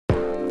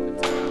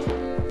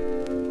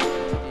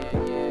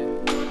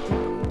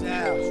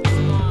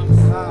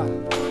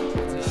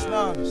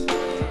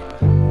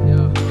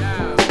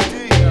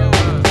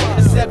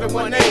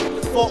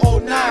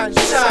409,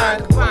 shine.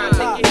 Combine,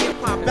 take your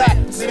hip hop Back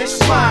to this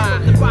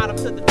mine. From the bottom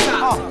to the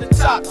top, The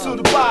top to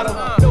the bottom.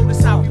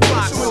 Notice how we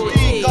rock. True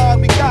indeed,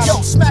 God, we got 'em.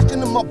 Yo, smacking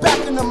them up,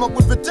 backing them up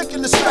with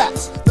ridiculous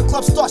raps. The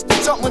club starts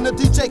to jump when the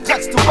DJ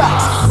cuts the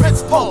wax.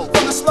 Ritz pole,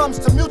 from the slums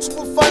to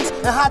mutual funds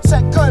and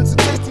high-tech guns and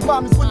tasty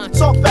mommies with the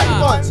talk-back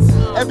buns.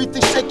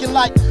 Everything shaking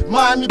like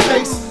Miami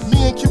bass.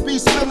 Me and QB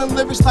spilling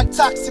lyrics like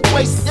toxic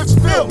waste. It's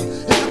feel me,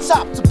 it's the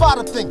top to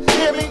bottom thing.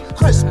 Hear me?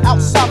 Chris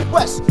out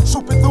southwest,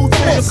 swooping through the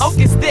mist.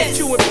 Focus this,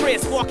 you and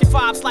Prince, walking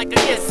vibes like an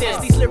incense.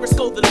 These lyrics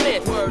go the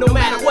length, no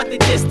matter what the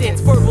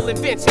distance. Verbal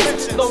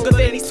inventions, longer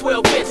than these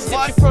 12 inches.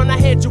 If you front, I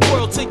hand your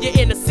world to your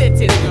inner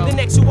sentence. The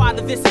next you out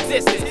of this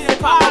existence,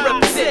 hip-hop I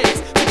represent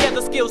this.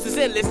 Together skills is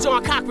endless,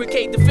 John Cochran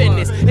can't defend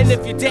this. And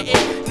if you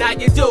didn't, now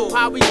you do,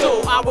 how we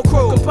do. Our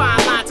crew,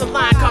 combine line to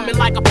line, coming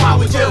like a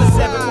power drill.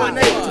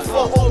 718 to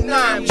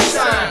 409, we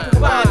shine.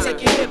 Combine,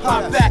 take your hip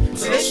hop back to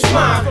this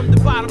mine. From the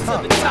bottom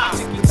to the top,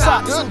 The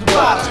top to the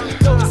bottom.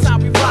 notice how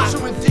we rock.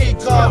 True indeed,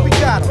 God, we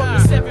got 'em. From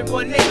the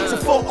 718 To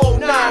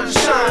 409, we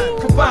shine.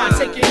 Combine,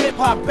 take your hip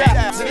hop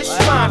back to this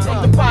mine.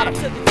 from the bottom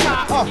to the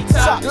top,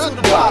 Top to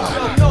the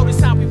bottom. notice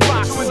how we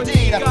rock. True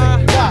indeed, I think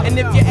we got 'em. And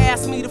if you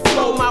ask me to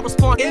flow, my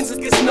response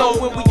is no.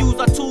 When we use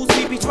our tools,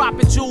 we be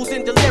dropping jewels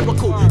in the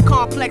lyrical.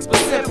 Complex but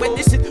simple.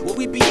 This is what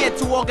we be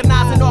into,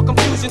 organizing our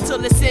confusion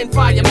till it's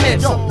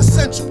environmental. Yo,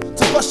 essential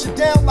to bust you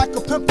down like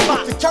a pimple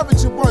with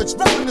encouraging words,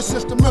 repping this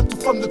instrumental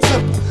from the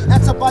temple.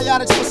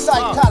 Antibiotics for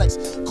psychotics.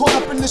 Caught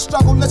up in this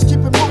struggle, let's keep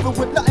it moving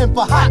with nothing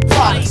but hot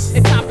products.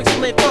 And topics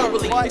blend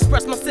thoroughly,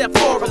 express myself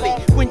orally.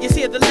 When you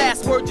hear the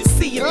last word, you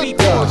see it be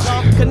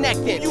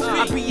connecting.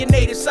 I be a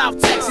native South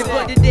Texan,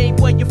 but it ain't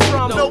where you're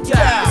from. No Yeah,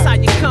 that's how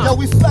you come. Yo,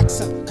 we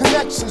flexing,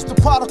 connections, the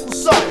prodigal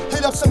son.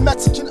 Hit up some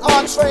Mexican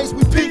entrees,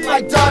 we peak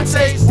like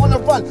Dante's. On the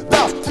run,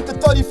 bounce, hit the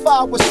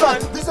 35 with sun.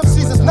 These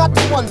MCs is not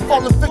the one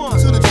falling victim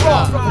to the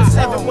draw. From the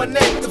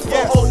 718 to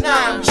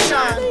 409, we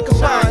shine.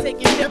 Combine,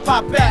 take your hip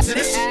hop back to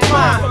this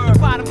mine. From the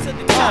bottom to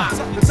the top,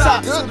 The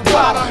top to the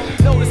bottom.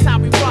 notice how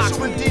we rock.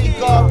 True indeed,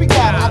 God, we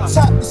got 'em. I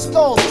tap the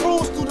skulls,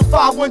 cruise through the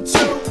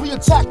 512. We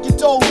attack your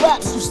dull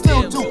raps, you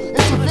still do.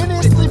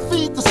 Intravenously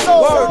feed the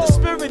soul. Word, the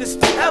spirit is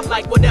forever.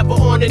 Like whatever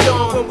on and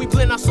on when we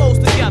blend our souls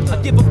together.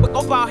 I give a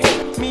fuck about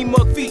hate, me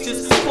mug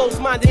features,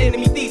 close-minded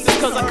enemy thesis.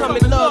 Cause I come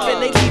in love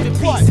and they leave in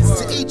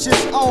pieces. To each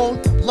his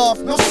own, love,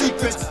 no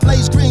secrets.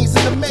 Blaze greens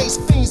and the maze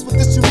fiends with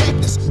this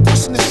uniqueness.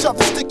 Pushing and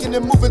shoving, sticking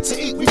and moving to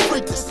eat, we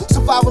freak this.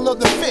 Survival of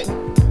the fit,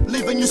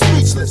 leaving you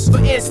speechless. For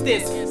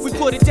instance, we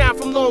put it down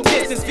from long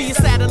distance via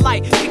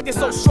satellite. Kicked it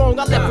so strong,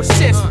 I left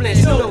percent splints.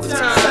 You know the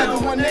time.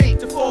 718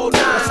 to 409.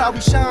 That's how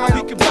we shine.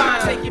 We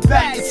combine, take it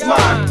back, it's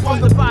mine. From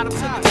the bottom to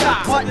the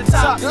top, The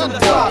top to the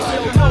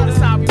bottom. Notice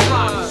how we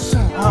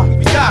rock.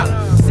 We got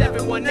 'em.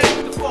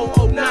 718 to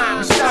 409.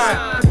 We shine.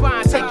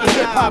 Combine, take your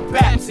hip hop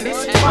back to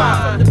this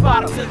mine. From the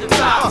bottom to the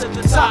top,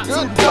 The top to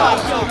the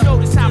bottom. Yo,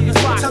 notice how we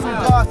rock. Tell me,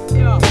 God,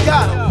 we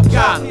got 'em.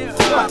 Got it.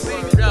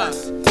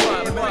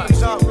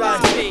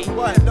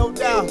 What? No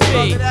doubt.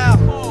 Love it out.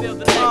 Feel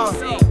the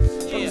legacy.